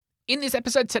In this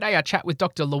episode today, I chat with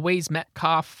Dr. Louise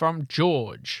Metcalf from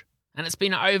Gheorg. And it's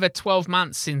been over 12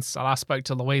 months since I last spoke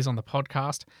to Louise on the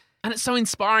podcast. And it's so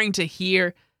inspiring to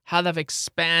hear how they've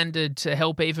expanded to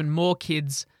help even more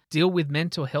kids deal with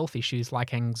mental health issues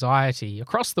like anxiety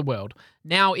across the world.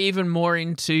 Now even more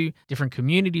into different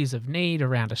communities of need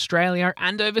around Australia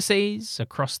and overseas,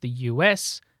 across the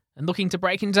US, and looking to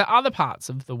break into other parts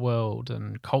of the world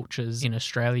and cultures in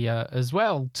Australia as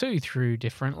well, too, through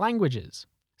different languages.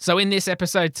 So in this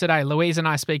episode today, Louise and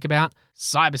I speak about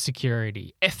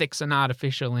cybersecurity, ethics and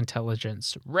artificial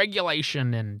intelligence,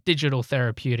 regulation and digital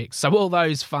therapeutics. So all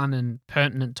those fun and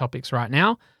pertinent topics right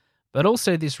now, but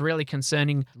also this really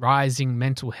concerning rising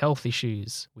mental health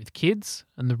issues with kids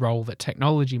and the role that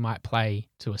technology might play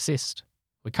to assist.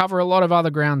 We cover a lot of other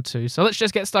ground too, so let's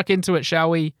just get stuck into it, shall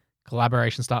we?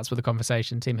 Collaboration starts with a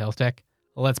conversation. Team Health Tech,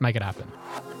 let's make it happen.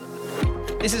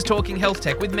 This is Talking Health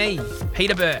Tech with me,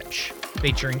 Peter Birch,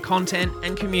 featuring content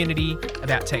and community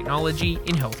about technology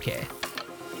in healthcare.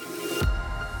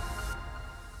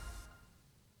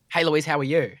 Hey Louise, how are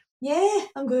you? Yeah,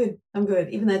 I'm good.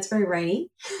 Even though it's very rainy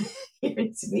here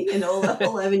in Sydney and all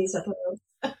over New South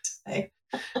Wales today.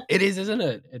 It is, isn't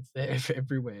it? It's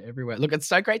everywhere. Look, it's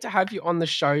so great to have you on the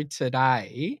show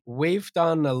today. We've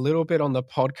done a little bit on the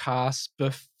podcast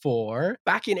before.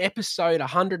 Back in episode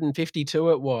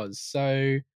 152 it was.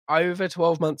 So over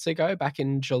 12 months ago, back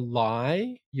in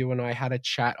July, you and I had a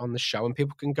chat on the show, and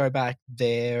people can go back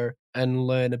there and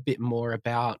learn a bit more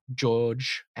about Gheorg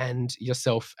and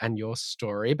yourself and your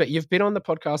story. But you've been on the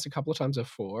podcast a couple of times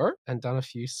before and done a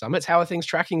few summits. How are things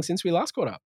tracking since we last caught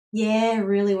up? Yeah,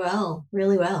 really well.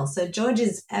 So Gheorg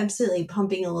is absolutely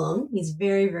pumping along. He's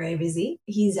very, very busy.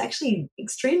 He's actually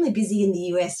extremely busy in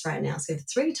the US right now. So we have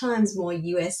 3 times more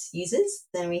US users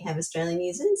than we have Australian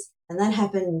users. And that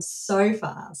happened so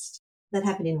fast. That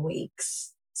happened in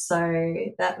weeks. So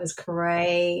that was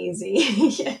crazy.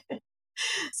 Yeah.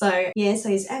 So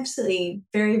he's absolutely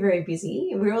very, very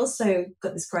busy. We've also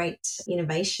got this great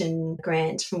innovation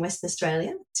grant from Western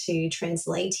Australia to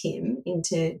translate him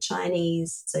into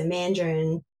Chinese, so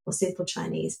Mandarin or simple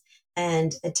Chinese,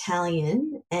 and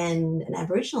Italian and an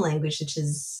Aboriginal language, which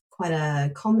is quite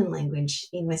a common language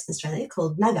in Western Australia,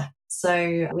 called Naga.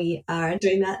 So we are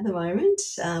doing that at the moment.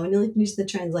 We're nearly finished the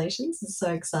translations. It's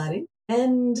so exciting.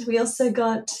 And we also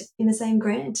got, in the same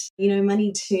grant,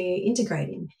 money to integrate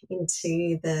him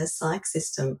into the psych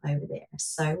system over there.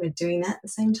 So we're doing that at the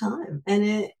same time.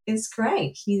 And it's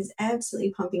great. He's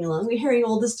absolutely pumping along. We're hearing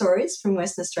all the stories from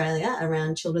Western Australia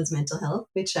around children's mental health,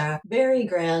 which are very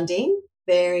grounding,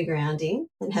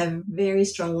 and have very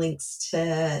strong links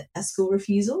to a school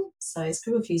refusal. So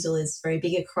school refusal is very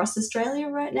big across Australia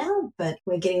right now, but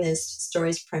we're getting those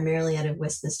stories primarily out of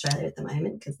Western Australia at the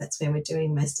moment because that's where we're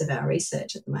doing most of our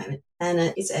research at the moment. And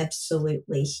it's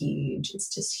absolutely huge.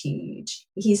 It's just huge.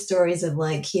 You hear stories of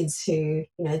like kids who,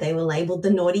 they were labelled the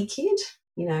naughty kid,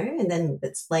 and then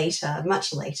it's later,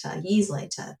 much later, years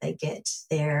later, they get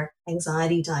their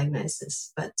anxiety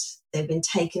diagnosis, but they've been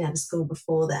taken out of school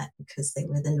before that because they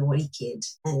were the naughty kid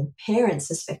and parents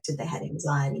suspected they had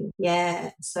anxiety.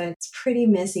 Yeah, so it's pretty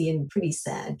messy and pretty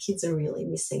sad. Kids are really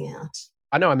missing out.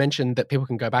 I know I mentioned that people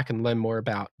can go back and learn more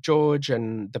about Gheorg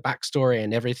and the backstory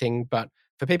and everything, but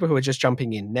for people who are just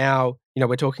jumping in now,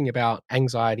 we're talking about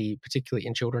anxiety, particularly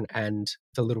in children, and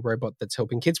the little robot that's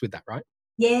helping kids with that, right?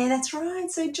 Yeah, that's right.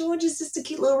 So Gheorg is just a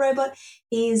cute little robot.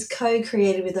 He's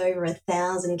co-created with over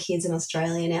 1,000 kids in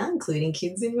Australia now, including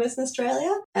kids in Western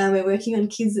Australia. We're working on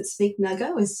kids that speak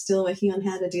Naga. We're still working on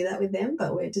how to do that with them,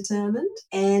 but we're determined.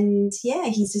 And yeah,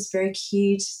 he's just very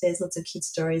cute. There's lots of cute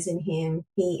stories in him.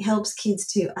 He helps kids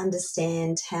to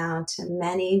understand how to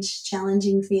manage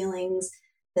challenging feelings,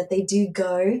 that they do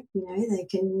go, they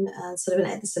can sort of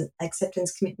an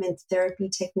acceptance commitment therapy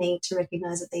technique to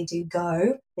recognise that they do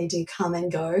go, they do come and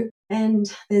go. And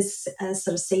there's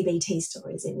sort of CBT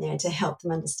stories in there to help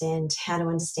them understand how to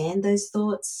understand those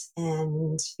thoughts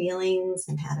and feelings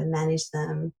and how to manage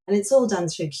them. And it's all done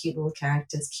through cute little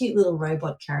characters, cute little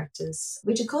robot characters,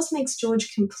 which of course makes Gheorg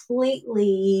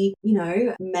completely,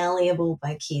 malleable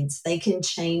by kids. They can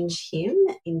change him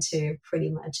into pretty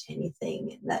much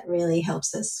anything. That really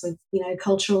helps us with,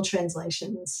 cultural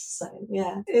translations. So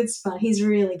yeah, it's fun. He's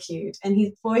really cute and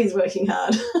he's working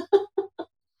hard.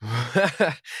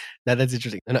 No, that's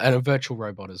interesting. And a virtual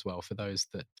robot as well for those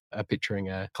that are picturing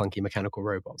a clunky mechanical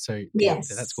robot. So yes,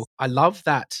 yeah, that's cool. I love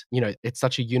that, it's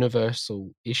such a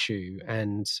universal issue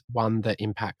and one that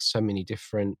impacts so many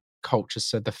different cultures.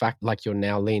 So the fact like you're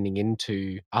now leaning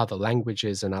into other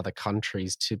languages and other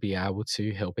countries to be able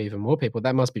to help even more people,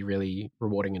 that must be really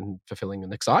rewarding and fulfilling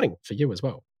and exciting for you as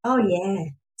well. Oh yeah.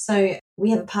 So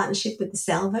we have a partnership with the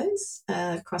Salvos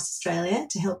across Australia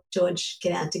to help George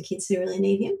get out to kids who really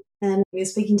need him. And we were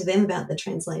speaking to them about the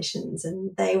translations,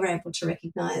 and they were able to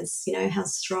recognise, how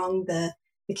strong the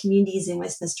communities in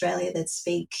Western Australia that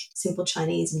speak simple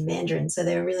Chinese and Mandarin. So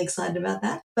they were really excited about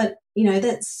that. But,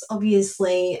 that's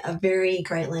obviously a very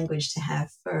great language to have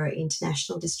for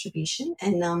international distribution.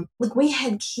 And look, we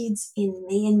had kids in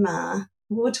Myanmar,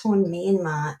 war-torn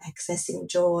Myanmar, accessing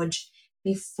George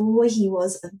before he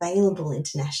was available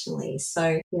internationally.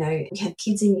 So, we have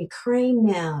kids in Ukraine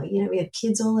now, we have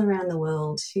kids all around the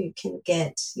world who can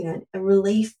get, a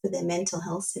relief for their mental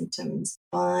health symptoms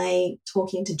by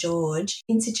talking to George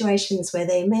in situations where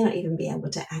they may not even be able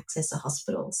to access a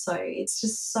hospital. So it's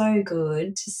just so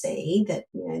good to see that,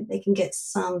 they can get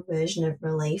some version of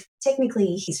relief.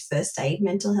 Technically, he's first aid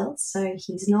mental health, so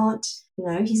he's not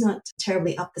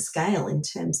terribly up the scale in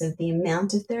terms of the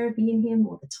amount of therapy in him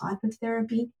or the type of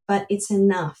therapy, but it's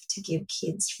enough to give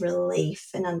kids relief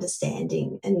and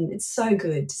understanding. And it's so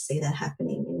good to see that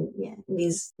happening in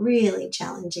these really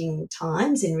challenging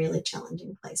times in really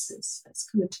challenging places. That's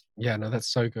good. Yeah, no,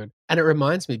 that's so good. And it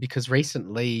reminds me because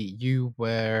recently you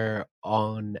were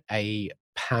on a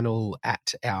panel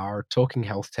at our Talking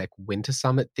Health Tech Winter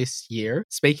Summit this year,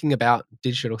 speaking about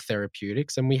digital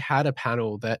therapeutics. And we had a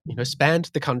panel that, spanned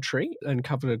the country and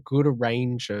covered a good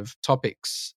range of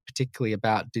topics, particularly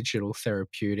about digital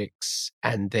therapeutics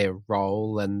and their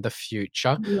role and the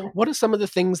future. Yeah. What are some of the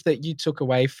things that you took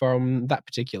away from that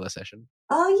particular session?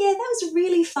 Oh, yeah, that was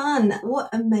really fun. What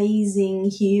amazing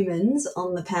humans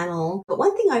on the panel. But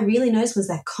one thing I really noticed was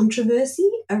that controversy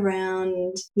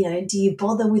around, do you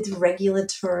bother with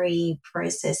regulatory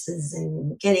processes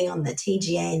and getting on the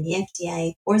TGA and the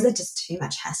FDA, or is that just too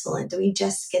much hassle? And do we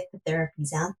just get the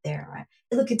therapies out there, right?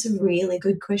 Look, it's a really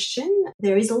good question.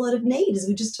 There is a lot of need, as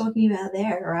we're just talking about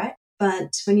there, right?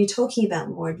 But when you're talking about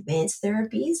more advanced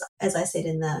therapies, as I said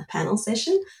in the panel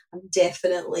session, I'm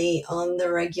definitely on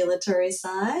the regulatory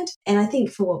side. And I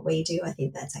think for what we do, I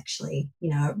think that's actually,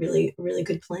 a really, really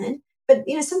good plan. But,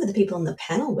 some of the people on the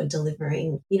panel were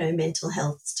delivering, mental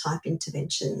health type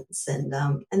interventions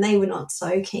and they were not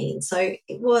so keen. So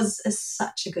it was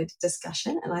such a good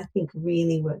discussion and I think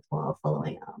really worthwhile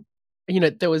following up.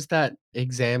 There was that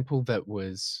example that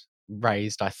was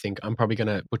raised, I think I'm probably going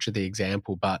to butcher the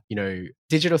example, but,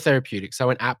 digital therapeutics. So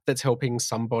an app that's helping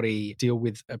somebody deal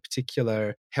with a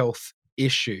particular health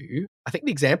issue. I think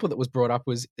the example that was brought up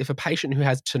was if a patient who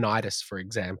has tinnitus, for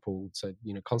example, so,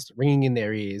 constant ringing in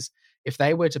their ears, if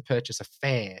they were to purchase a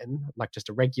fan, like just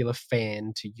a regular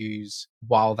fan to use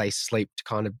while they sleep to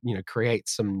kind of, create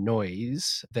some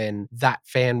noise, then that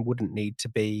fan wouldn't need to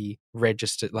be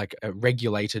registered like a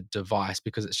regulated device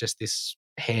because it's just this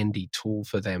handy tool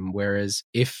for them. Whereas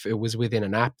if it was within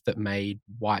an app that made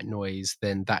white noise,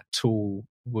 then that tool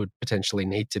would potentially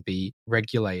need to be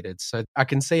regulated. So I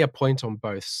can see a point on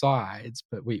both sides,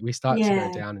 but we start to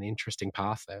go down an interesting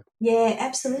path there. Yeah,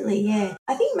 absolutely. Yeah.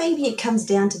 I think maybe it comes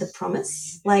down to the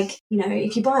promise. Like,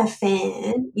 if you buy a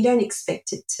fan, you don't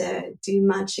expect it to do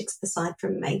much aside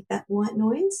from make that white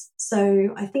noise.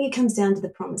 So I think it comes down to the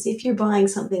promise. If you're buying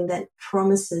something that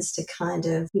promises to kind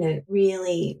of,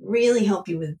 really, really help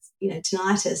you with,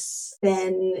 tinnitus,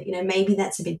 then, maybe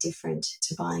that's a bit different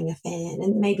to buying a fan.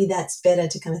 And maybe that's better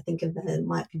to kind of think of that it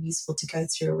might be useful to go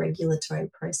through a regulatory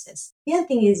process. The other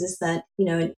thing is that,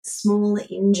 a small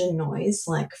engine noise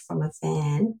like from a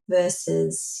fan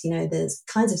versus, there's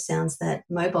kinds of sounds that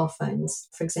mobile phones,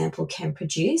 for example, can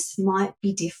produce might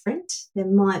be different. There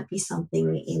might be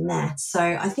something in that. So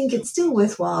I think it's still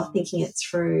worthwhile thinking it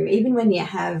through, even when you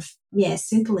have,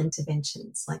 simple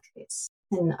interventions like this.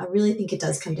 And I really think it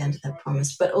does come down to that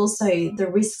promise, but also the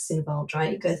risks involved,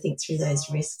 right? You've got to think through those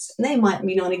risks. And they might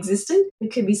be non-existent. There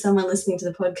could be someone listening to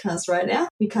the podcast right now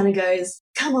who kind of goes,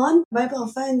 come on, mobile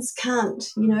phones can't,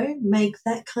 make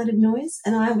that kind of noise.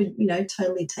 And I would,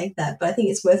 totally take that. But I think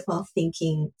it's worthwhile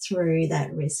thinking through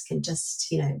that risk and just,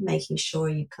 making sure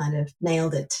you kind of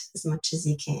nailed it as much as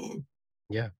you can.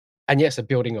 Yeah. And yes, so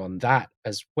building on that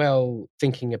as well,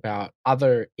 thinking about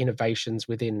other innovations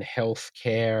within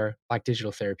healthcare, like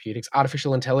digital therapeutics,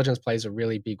 artificial intelligence plays a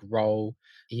really big role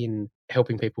in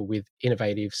helping people with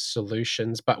innovative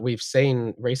solutions. But we've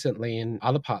seen recently in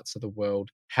other parts of the world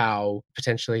how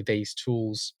potentially these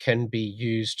tools can be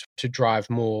used to drive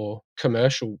more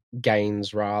commercial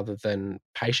gains rather than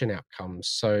patient outcomes.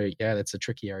 So yeah, that's a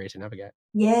tricky area to navigate.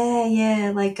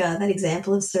 Yeah, like that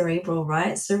example of Cerebral,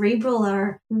 right? Cerebral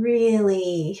are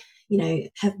really,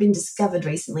 have been discovered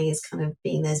recently as kind of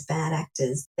being those bad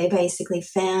actors. They basically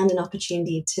found an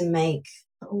opportunity to make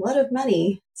a lot of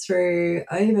money through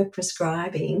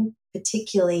over-prescribing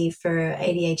particularly for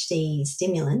ADHD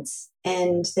stimulants.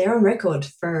 And they're on record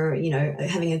for,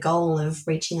 having a goal of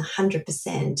reaching 100%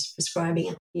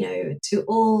 prescribing, to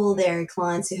all their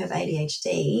clients who have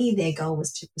ADHD. Their goal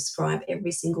was to prescribe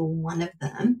every single one of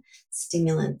them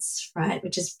stimulants, right?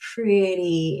 Which is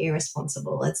pretty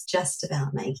irresponsible. It's just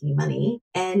about making money.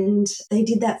 And they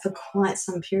did that for quite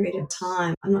some period of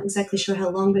time. I'm not exactly sure how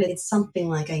long, but it's something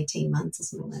like 18 months or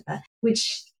something like that,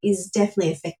 which is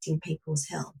definitely affecting people's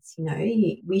health.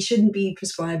 We shouldn't be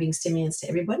prescribing stimulants to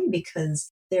everybody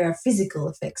because there are physical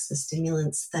effects of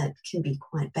stimulants that can be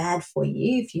quite bad for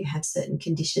you if you have certain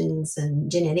conditions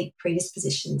and genetic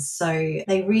predispositions. So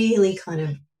they really kind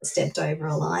of stepped over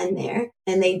a line there,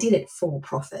 and they did it for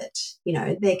profit.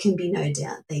 There can be no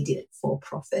doubt they did it for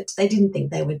profit. They didn't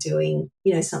think they were doing,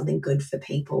 something good for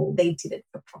people. They did it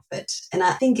for profit. And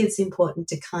I think it's important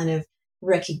to kind of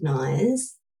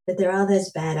recognize that there are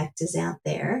those bad actors out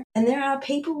there, and there are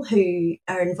people who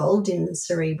are involved in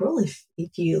cerebral, if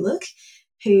you look,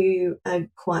 who are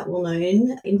quite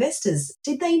well-known investors.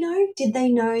 Did they know? Did they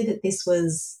know that this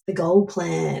was the goal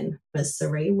plan for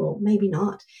cerebral? Maybe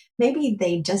not. Maybe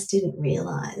they just didn't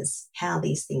realize how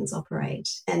these things operate.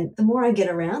 And the more I get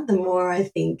around, the more I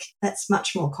think that's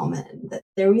much more common, that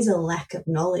there is a lack of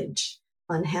knowledge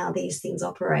on how these things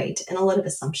operate, and a lot of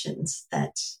assumptions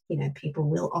that, people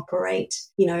will operate,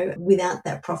 without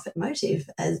that profit motive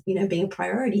as, being a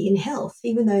priority in health,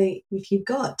 even though if you've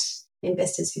got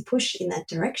investors who push in that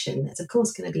direction, that's of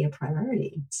course going to be a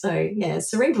priority. So yeah,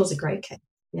 cerebral's a great case.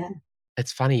 Yeah.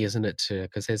 It's funny, isn't it, too?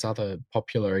 Because there's other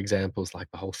popular examples like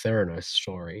the whole Theranos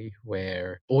story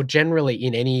or generally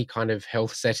in any kind of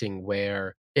health setting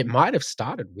where it might have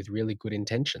started with really good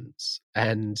intentions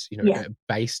and,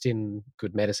 based in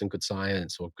good medicine, good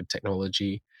science or good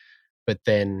technology. But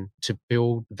then to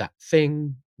build that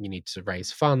thing, you need to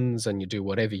raise funds and you do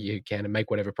whatever you can and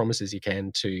make whatever promises you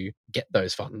can to get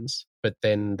those funds. But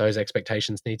then those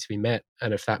expectations need to be met.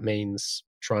 And if that means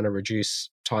trying to reduce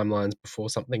timelines before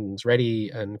something's ready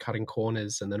and cutting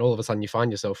corners, and then all of a sudden you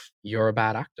find yourself, you're a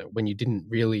bad actor when you didn't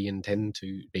really intend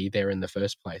to be there in the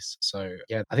first place. So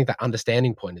yeah, I think that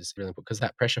understanding point is really important because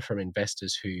that pressure from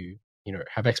investors who,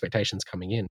 have expectations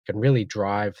coming in can really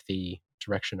drive the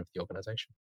direction of the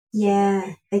organization.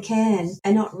 Yeah, they can,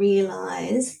 and not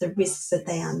realize the risks that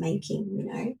they are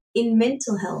making, In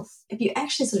mental health, if you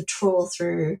actually sort of trawl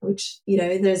through, which,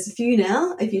 there's a few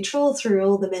now, if you trawl through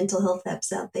all the mental health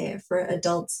apps out there for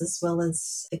adults as well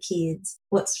as for kids,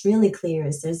 what's really clear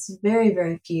is there's very,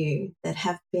 very few that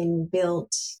have been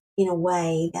built in a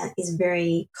way that is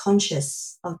very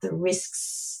conscious of the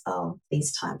risks of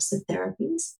these types of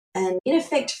therapies. And in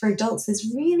effect, for adults,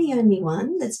 there's really only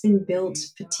one that's been built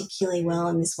particularly well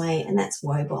in this way, and that's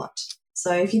Wobot.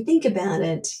 So if you think about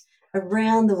it,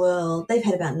 around the world, they've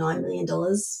had about $9 million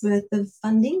worth of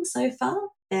funding so far.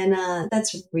 And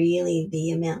that's really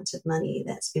the amount of money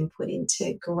that's been put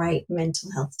into great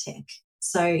mental health tech.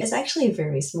 So it's actually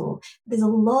very small. There's a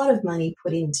lot of money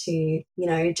put into,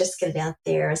 just get it out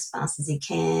there as fast as you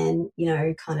can,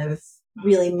 kind of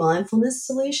really mindfulness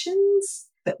solutions.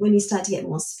 But when you start to get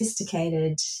more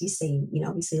sophisticated, you see,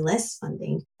 obviously less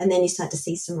funding. And then you start to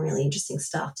see some really interesting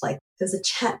stuff. Like there's a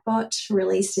chatbot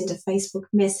released into Facebook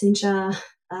Messenger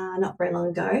not very long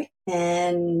ago.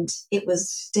 And it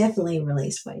was definitely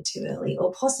released way too early,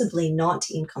 or possibly not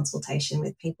in consultation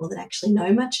with people that actually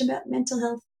know much about mental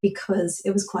health, because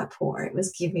it was quite poor. It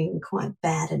was giving quite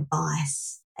bad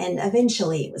advice. And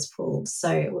eventually it was pulled.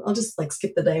 So I'll just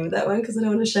skip the name of that one because I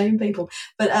don't want to shame people.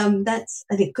 But that's,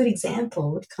 I think, a good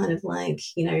example of kind of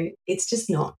it's just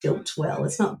not built well.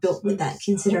 It's not built with that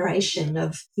consideration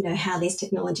of, how these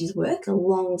technologies work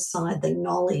alongside the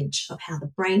knowledge of how the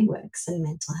brain works and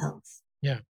mental health.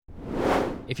 Yeah.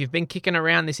 If you've been kicking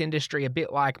around this industry a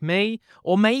bit like me,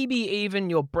 or maybe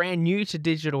even you're brand new to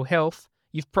digital health,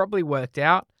 you've probably worked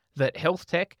out that health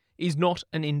tech is not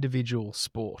an individual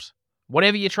sport.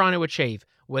 Whatever you're trying to achieve,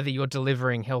 whether you're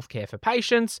delivering healthcare for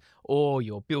patients, or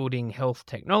you're building health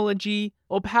technology,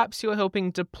 or perhaps you're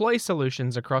helping deploy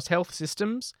solutions across health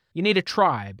systems, you need a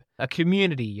tribe, a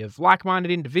community of like-minded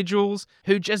individuals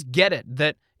who just get it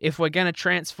that if we're going to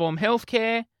transform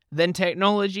healthcare, then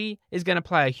technology is going to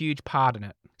play a huge part in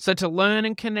it. So to learn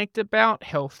and connect about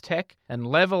health tech and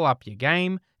level up your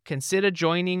game, consider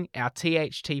joining our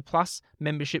THT Plus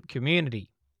membership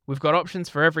community. We've got options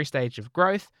for every stage of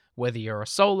growth, whether you're a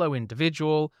solo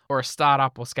individual or a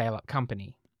startup or scale-up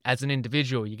company. As an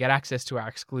individual, you get access to our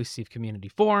exclusive community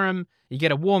forum, you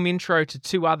get a warm intro to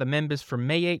 2 other members from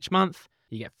me each month,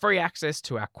 you get free access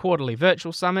to our quarterly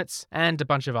virtual summits, and a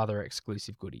bunch of other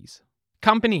exclusive goodies.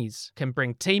 Companies can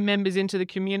bring team members into the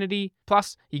community.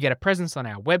 Plus, you get a presence on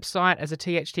our website as a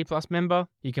THT Plus member.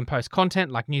 You can post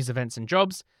content like news, events, and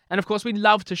jobs. And of course, we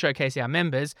love to showcase our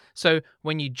members. So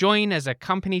when you join as a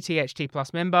company THT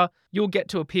Plus member, you'll get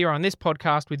to appear on this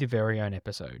podcast with your very own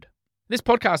episode. This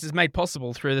podcast is made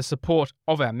possible through the support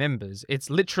of our members. It's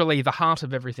literally the heart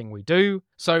of everything we do.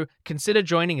 So consider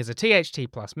joining as a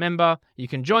THT Plus member. You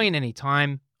can join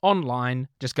anytime, online.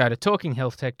 Just go to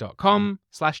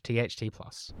talkinghealthtech.com/THT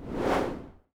Plus.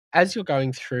 As you're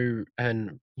going through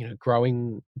and,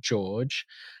 growing Gheorg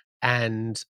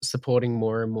and supporting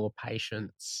more and more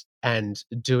patients and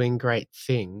doing great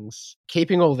things,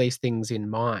 keeping all these things in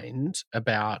mind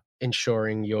about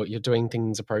ensuring you're doing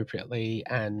things appropriately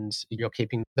and you're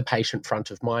keeping the patient front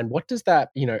of mind, what does that,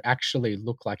 actually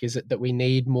look like? Is it that we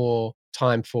need more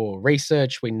time for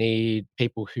research? We need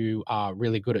people who are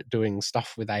really good at doing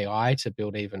stuff with AI to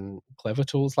build even clever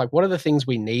tools? Like, what are the things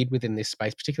we need within this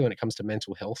space, particularly when it comes to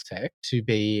mental health tech, to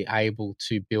be able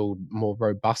to build more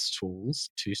robust tools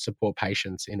to support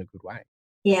patients in a good way?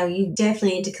 Yeah, you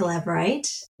definitely need to collaborate.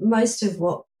 Most of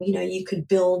what, you could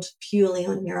build purely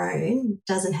on your own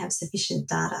doesn't have sufficient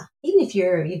data. Even if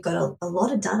you've got a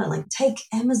lot of data, like take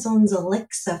Amazon's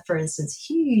Alexa, for instance,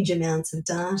 huge amounts of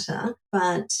data,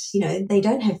 but, they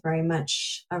don't have very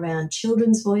much around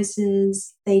children's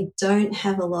voices. They don't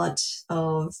have a lot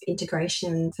of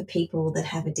integration for people that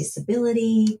have a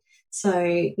disability. So,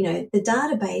 the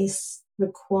database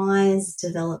requires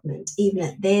development, even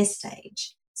at their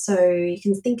stage. So you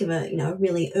can think of a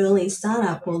really early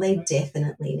startup. Well, they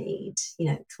definitely need,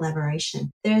 collaboration.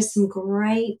 There are some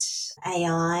great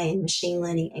AI and machine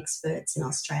learning experts in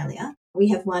Australia. We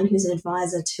have one who's an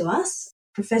advisor to us,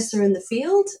 professor in the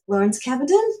field, Lawrence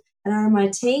Cavenden at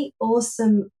RMIT.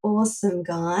 Awesome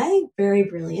guy, very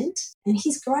brilliant. And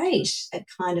he's great at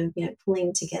kind of,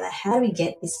 pulling together, how do we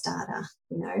get this data?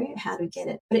 How do we get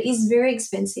it? But it is very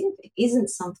expensive. It isn't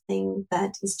something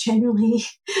that is generally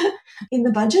in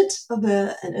the budget of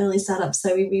an early startup.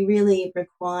 So we really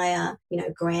require,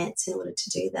 grants in order to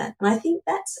do that. And I think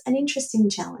that's an interesting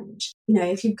challenge.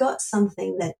 If you've got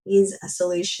something that is a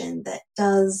solution that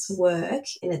does work,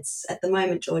 and it's at the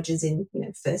moment, Gheorg is in,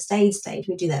 first aid stage.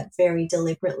 We do that very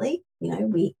deliberately.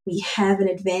 We have an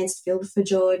advanced build for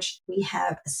Gheorg. We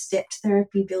have a stepped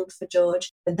therapy build for Gheorg,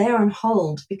 but they're on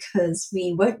hold because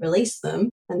we won't release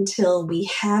them until we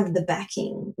have the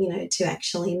backing, to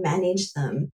actually manage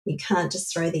them. You can't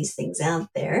just throw these things out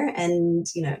there and,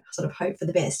 sort of hope for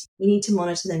the best. You need to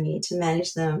monitor them. You need to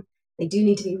manage them. They do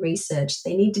need to be researched.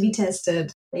 They need to be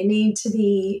tested. They need to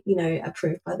be,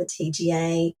 approved by the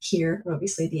TGA here, and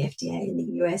obviously the FDA in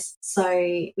the US. So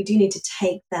we do need to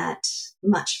take that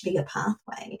much bigger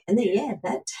pathway. And then,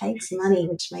 that takes money,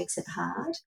 which makes it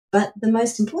hard. But the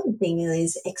most important thing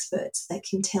is experts that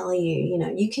can tell you,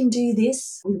 you can do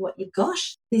this with what you've got.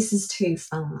 This is too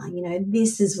far.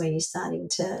 This is where you're starting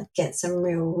to get some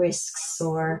real risks,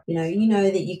 or,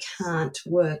 that you can't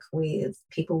work with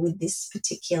people with this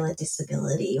particular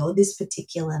disability or this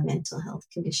particular mental health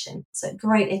condition. So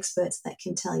great experts that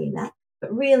can tell you that.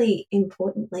 But really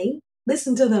importantly,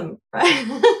 listen to them,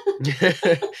 right?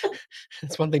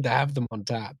 It's one thing to have them on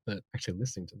tap, but actually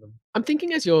listening to them. I'm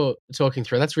thinking as you're talking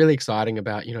through, that's really exciting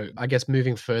about, I guess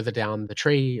moving further down the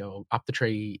tree or up the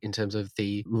tree in terms of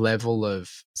the level of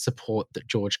support that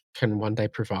Gheorg can one day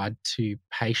provide to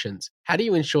patients. How do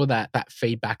you ensure that that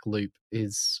feedback loop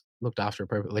is looked after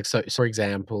appropriately? Like, so for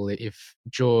example, if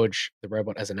Gheorg, the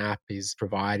robot as an app, is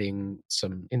providing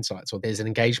some insights or there's an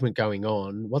engagement going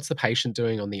on, what's the patient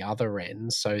doing on the other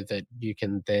end so that you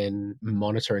can then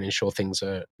monitor and ensure things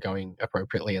are going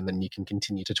appropriately, and then you can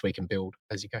continue to tweak and build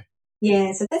as you go?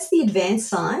 Yeah, so that's the advanced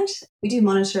side. We do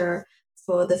monitor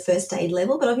for the first aid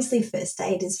level, but obviously first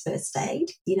aid is first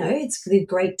aid. It's the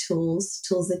great tools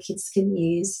that kids can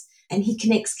use. And he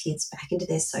connects kids back into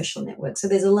their social network. So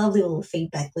there's a lovely little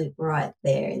feedback loop right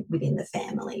there within the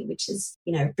family, which is,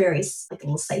 very like a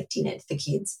little safety net for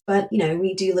kids. But,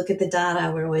 we do look at the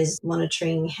data. We're always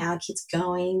monitoring how kids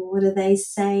going. What are they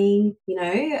saying?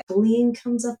 Bullying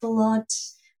comes up a lot.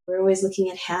 We're always looking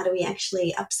at how do we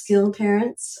actually upskill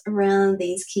parents around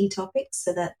these key topics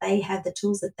so that they have the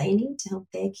tools that they need to help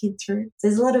their kid through. So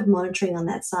there's a lot of monitoring on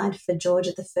that side for Gheorg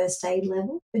at the first aid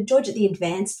level. But Gheorg at the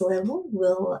advanced level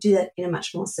will do that in a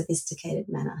much more sophisticated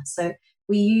manner. So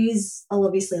we use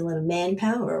obviously a lot of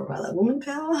manpower, or rather woman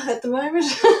power at the moment.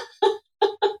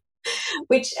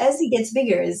 which as he gets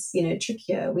bigger is,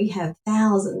 trickier. We have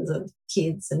thousands of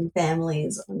kids and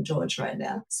families on George right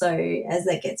now. So as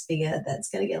that gets bigger, that's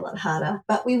going to get a lot harder.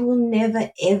 But we will never,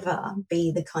 ever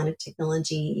be the kind of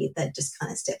technology that just kind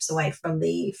of steps away from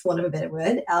the, for want of a better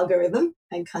word, algorithm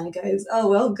and kind of goes, oh,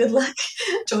 well, good luck.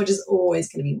 George is always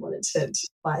going to be monitored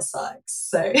by psychs.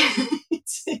 So,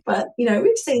 but,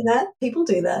 we've seen that. People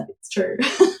do that. It's true.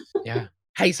 Yeah.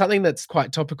 Hey, something that's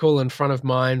quite topical and front of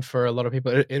mind for a lot of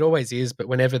people, it always is, but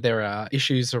whenever there are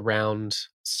issues around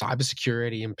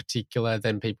cybersecurity in particular,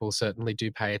 then people certainly do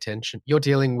pay attention. You're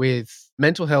dealing with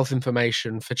mental health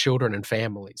information for children and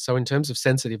families. So in terms of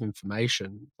sensitive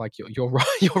information, like you're right,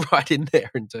 you're right in there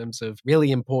in terms of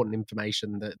really important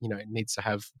information that, needs to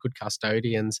have good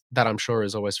custodians. That I'm sure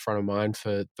is always front of mind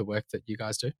for the work that you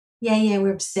guys do. Yeah,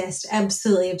 we're obsessed,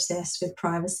 absolutely obsessed with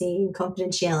privacy and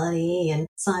confidentiality and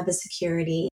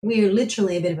cybersecurity. We're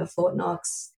literally a bit of a Fort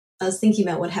Knox. I was thinking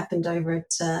about what happened over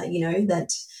at, that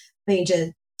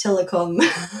major telecom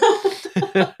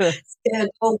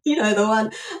scandal, the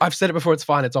one. I've said it before, it's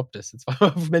fine, it's Optus. It's fine.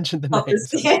 I've mentioned the name.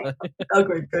 So yeah. Oh,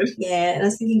 good. Yeah, and I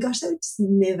was thinking, gosh, that would just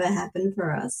never happen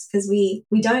for us because we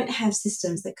don't have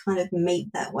systems that kind of meet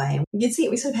that way. You can see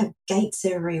it, we sort of have gates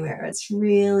everywhere. It's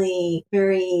really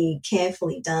very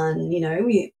carefully done.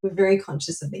 We're very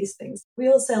conscious of these things. We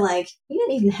also you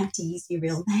don't even have to use your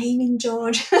real name in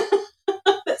George.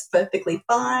 That's perfectly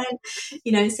fine,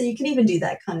 so you can even do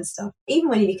that kind of stuff. Even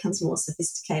when he becomes more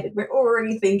sophisticated, we're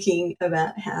already thinking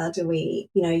about how do we,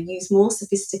 use more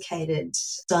sophisticated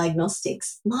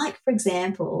diagnostics, like, for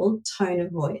example, tone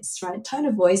of voice, right? Tone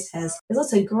of voice there's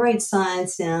lots of great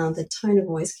science now that tone of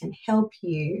voice can help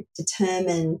you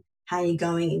determine how you're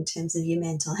going in terms of your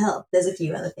mental health. There's a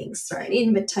few other things thrown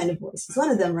in, but tone of voice is one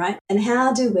of them, right? And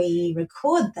how do we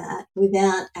record that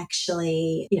without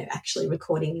actually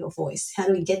recording your voice? How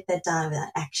do we get that data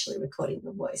without actually recording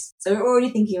your voice? So we're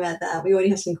already thinking about that. We already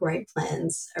have some great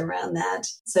plans around that.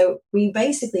 So we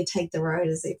basically take the road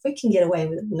as if we can get away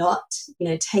with not,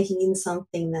 taking in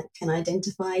something that can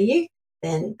identify you,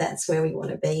 then that's where we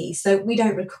want to be. So we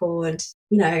don't record,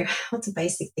 what's a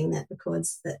basic thing that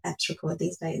apps record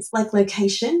these days? Like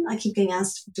location. I keep getting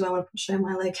asked, do I want to show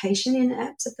my location in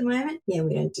apps at the moment? Yeah,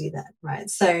 we don't do that, right?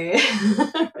 So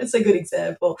it's a good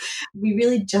example. We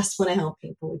really just want to help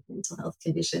people with mental health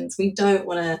conditions. We don't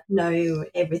want to know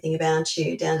everything about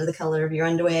you down to the colour of your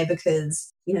underwear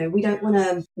because we don't want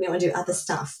to do other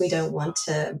stuff. We don't want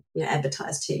to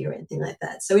advertise to you or anything like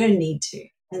that. So we don't need to.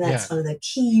 And that's one of the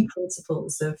key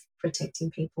principles of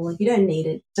protecting people. If you don't need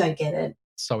it, don't get it.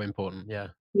 So important, yeah.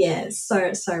 Yeah,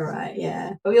 so right,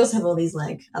 yeah. But we also have all these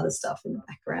other stuff in the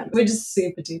background. We're just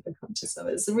super duper conscious of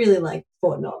it. It's really like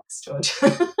Fort Knox, George.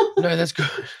 No, that's good.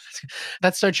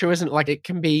 That's so true, isn't it? It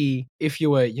can be, if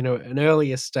you were, an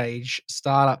earlier stage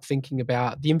startup thinking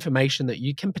about the information that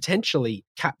you can potentially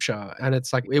capture. And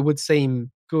it's it would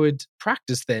seem good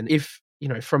practice then if,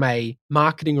 from a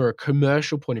marketing or a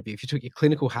commercial point of view, if you took your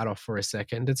clinical hat off for a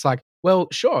second, it's well,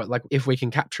 sure, if we can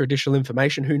capture additional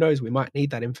information, who knows, we might need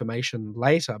that information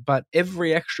later. But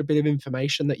every extra bit of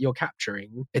information that you're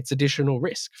capturing, it's additional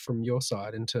risk from your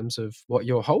side in terms of what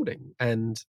you're holding.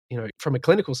 And from a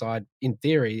clinical side, in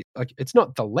theory, it's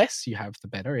not the less you have, the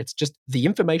better. It's just the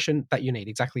information that you need,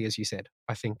 exactly as you said.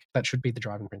 I think that should be the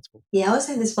driving principle. Yeah, I always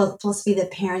have this philosophy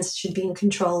that parents should be in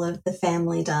control of the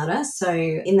family data. So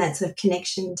in that sort of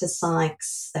connection to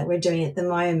psychs that we're doing at the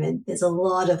moment, there's a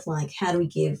lot of how do we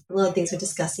give, a lot of things we're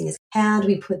discussing is how do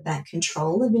we put that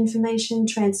control of information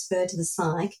transfer to the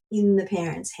psych in the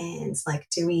parents' hands?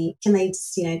 Can they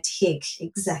just, tick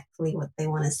exactly what they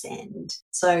want to send?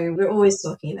 So we're always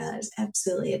talking about it.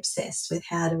 Absolutely obsessed with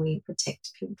how do we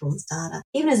protect people's data,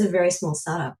 even as a very small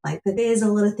startup. But there's a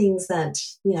lot of things that,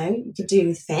 you could do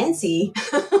with fancy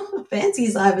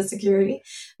cybersecurity.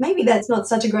 Maybe that's not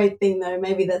such a great thing though.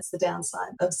 Maybe that's the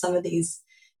downside of some of these,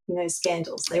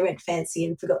 scandals. They went fancy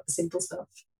and forgot the simple stuff.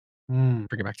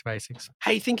 Bring it back to basics.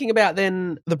 Hey, thinking about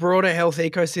then the broader health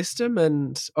ecosystem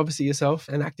and obviously yourself,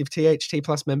 an active THT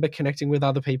Plus member connecting with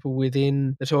other people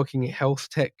within the Talking Health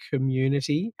Tech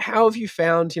community. How have you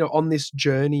found, on this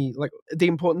journey, the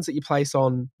importance that you place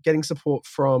on getting support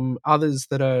from others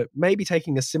that are maybe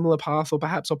taking a similar path or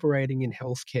perhaps operating in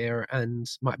healthcare and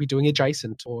might be doing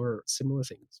adjacent or similar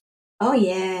things? Oh,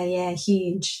 yeah,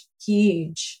 huge.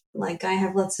 I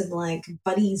have lots of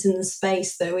buddies in the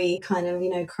space that we kind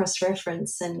of,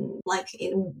 cross-reference and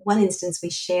in one instance we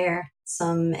share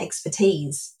some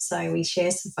expertise. So we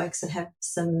share some folks that have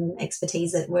some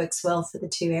expertise that works well for the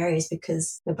two areas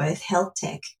because we're both health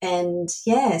tech. And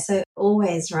yeah, so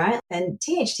always, right? And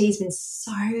THT has been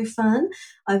so fun.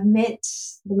 I've met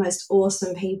the most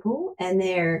awesome people and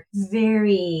they're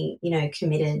very,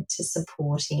 committed to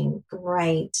supporting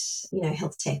great,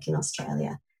 health tech in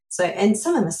Australia. So, and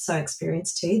some of them are so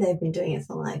experienced too. They've been doing it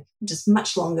for like just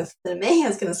much longer than me. I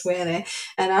was going to swear there.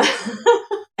 And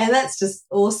and that's just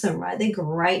awesome, right? They're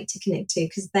great to connect to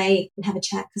because they can have a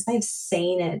chat because they've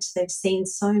seen it. They've seen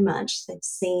so much. They've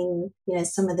seen,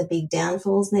 some of the big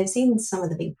downfalls and they've seen some of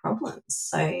the big problems.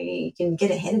 So you can get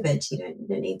ahead of it. You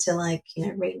don't need to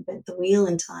reinvent the wheel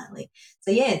entirely. So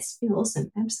yeah, it's been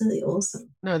awesome. Absolutely awesome.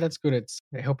 No, that's good. It's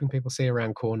helping people see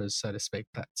around corners, so to speak.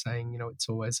 That saying, it's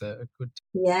always a good...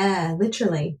 Yeah,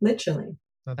 literally.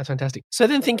 Oh, that's fantastic. So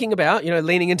then thinking about,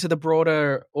 leaning into the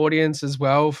broader audience as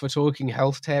well for talking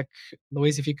health tech,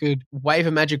 Louise, if you could wave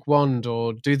a magic wand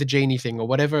or do the genie thing or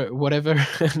whatever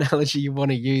analogy you want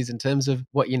to use in terms of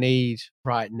what you need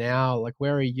right now, like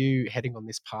where are you heading on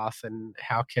this path and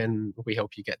how can we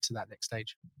help you get to that next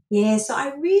stage? Yeah, so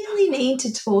I really need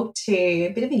to talk to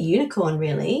a bit of a unicorn,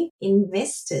 really,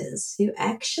 investors who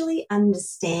actually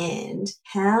understand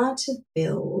how to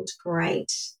build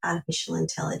great artificial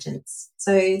intelligence.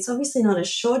 So it's obviously not a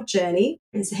short journey.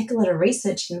 There's a heck of a lot of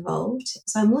research involved.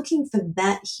 So I'm looking for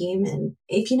that human.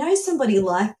 If you know somebody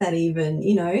like that even,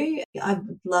 I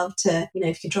would love to,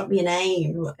 if you could drop me a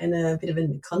name and a bit of a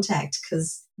contact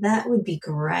because that would be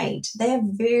great. They are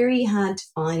very hard to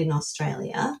find in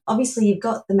Australia. Obviously, you've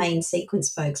got the main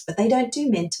sequence folks, but they don't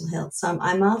do mental health. So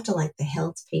I'm after like the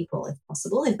health people if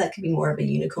possible, if that could be more of a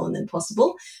unicorn than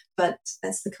possible. But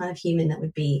that's the kind of human that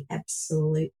would be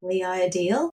absolutely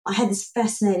ideal. I had this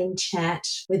fascinating chat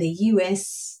with a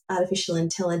US artificial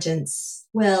intelligence.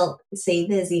 Well, see,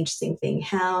 there's the interesting thing.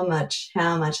 How much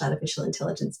artificial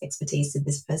intelligence expertise did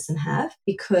this person have?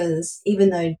 Because even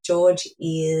though Gheorg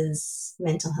is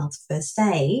mental health first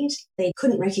aid, they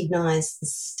couldn't recognize the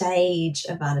stage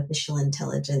of artificial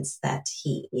intelligence that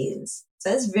he is.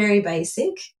 So it's very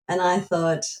basic. And I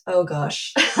thought, oh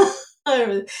gosh,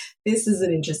 this is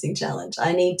an interesting challenge.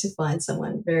 I need to find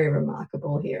someone very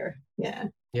remarkable here. Yeah.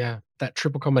 Yeah, that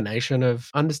triple combination of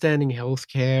understanding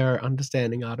healthcare,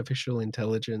 understanding artificial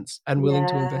intelligence, and willing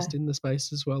to invest in the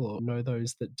space as well, or know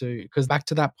those that do. Because back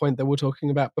to that point that we were talking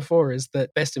about before is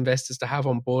that best investors to have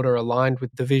on board are aligned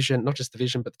with the vision, not just the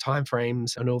vision, but the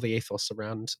timeframes and all the ethos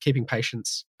around keeping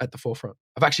patients at the forefront.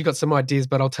 I've actually got some ideas,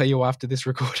 but I'll tell you after this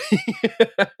recording.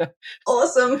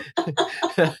 Awesome.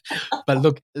 But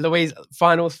look, Louise,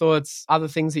 final thoughts, other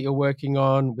things that you're working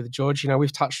on with Gheorg.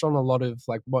 We've touched on a lot of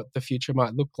like what the future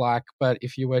might look like, but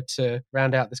if you were to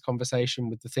round out this conversation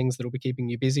with the things that will be keeping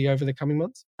you busy over the coming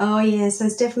months? Oh, yeah. So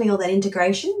it's definitely all that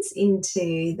integrations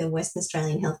into the Western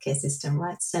Australian healthcare system,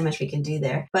 right? So much we can do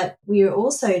there. But we are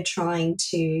also trying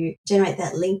to generate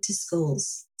that link to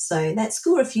schools. So that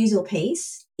school refusal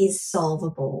piece is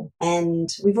solvable. And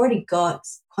we've already got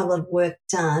quite a lot of work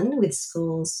done with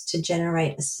schools to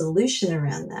generate a solution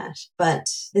around that. But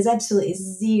there's absolutely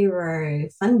zero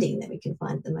funding that we can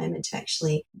find at the moment to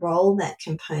actually roll that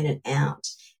component out.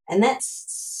 And that's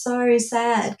so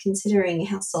sad considering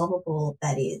how solvable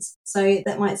that is. So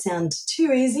that might sound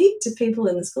too easy to people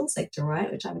in the school sector,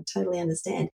 right? Which I would totally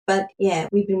understand. But yeah,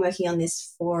 we've been working on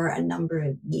this for a number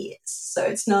of years. So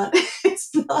it's not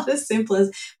as simple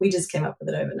as we just came up with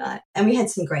it overnight. And we had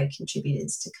some great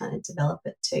contributors to kind of develop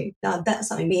it too. That's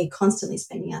something we are constantly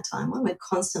spending our time on. We're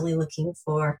constantly looking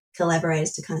for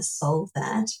collaborators to kind of solve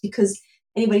that because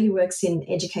anybody who works in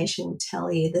education will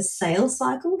tell you the sales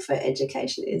cycle for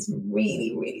education is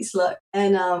really, really slow.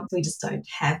 And we just don't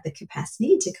have the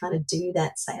capacity to kind of do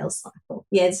that sales cycle.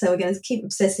 Yeah, so we're going to keep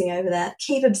obsessing over that,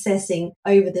 keep obsessing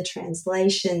over the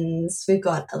translations. We've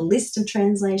got a list of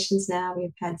translations now.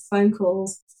 We've had phone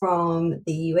calls from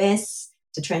the US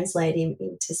to translate him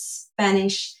into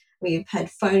Spanish. We've had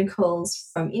phone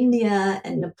calls from India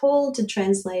and Nepal to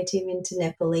translate him into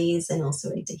Nepalese and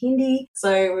also into Hindi.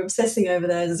 So we're obsessing over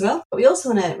those as well. But we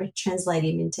also want to translate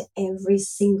him into every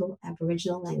single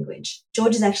Aboriginal language.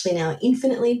 Gheorg is actually now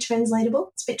infinitely translatable.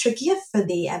 It's a bit trickier for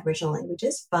the Aboriginal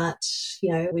languages, but,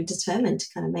 we're determined to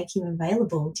kind of make him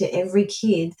available to every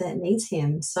kid that needs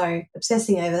him. So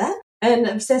obsessing over that. And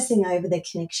obsessing over the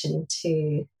connection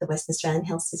to the Western Australian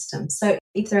health system. So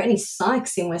if there are any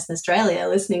psychs in Western Australia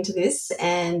listening to this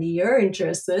and you're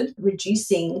interested in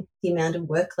reducing the amount of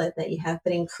workload that you have,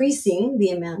 but increasing the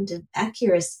amount of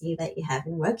accuracy that you have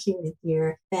in working with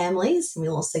your families. And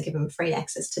we'll also give them free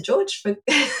access to Gheorg for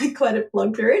quite a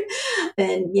long period.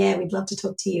 Then, yeah, we'd love to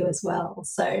talk to you as well.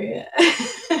 So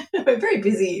we're very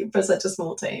busy for such a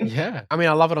small team. Yeah. I mean,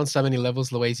 I love it on so many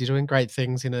levels, Louise. You're doing great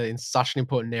things in such an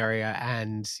important area.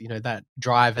 And, you know, that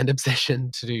drive and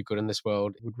obsession to do good in this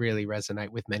world would really resonate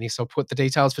with many. So I'll put the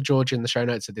details for Gheorg in the show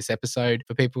notes of this episode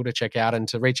for people to check out and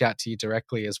to reach out to you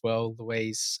directly as well,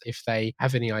 Louise, if they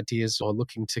have any ideas or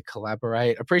looking to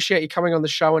collaborate. Appreciate you coming on the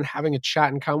show and having a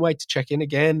chat, and can't wait to check in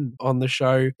again on the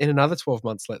show in another 12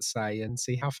 months, let's say, and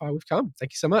see how far we've come.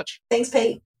 Thank you so much. Thanks,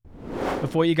 Pete.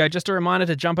 Before you go, just a reminder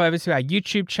to jump over to our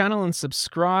YouTube channel and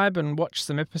subscribe and watch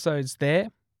some episodes there.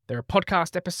 There are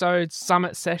podcast episodes,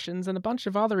 summit sessions, and a bunch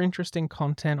of other interesting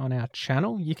content on our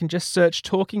channel. You can just search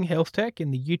Talking Health Tech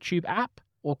in the YouTube app,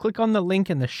 or click on the link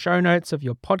in the show notes of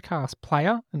your podcast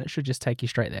player, and it should just take you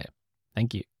straight there.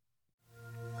 Thank you.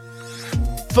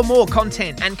 For more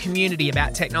content and community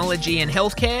about technology and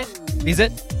healthcare,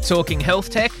 visit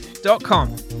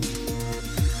talkinghealthtech.com.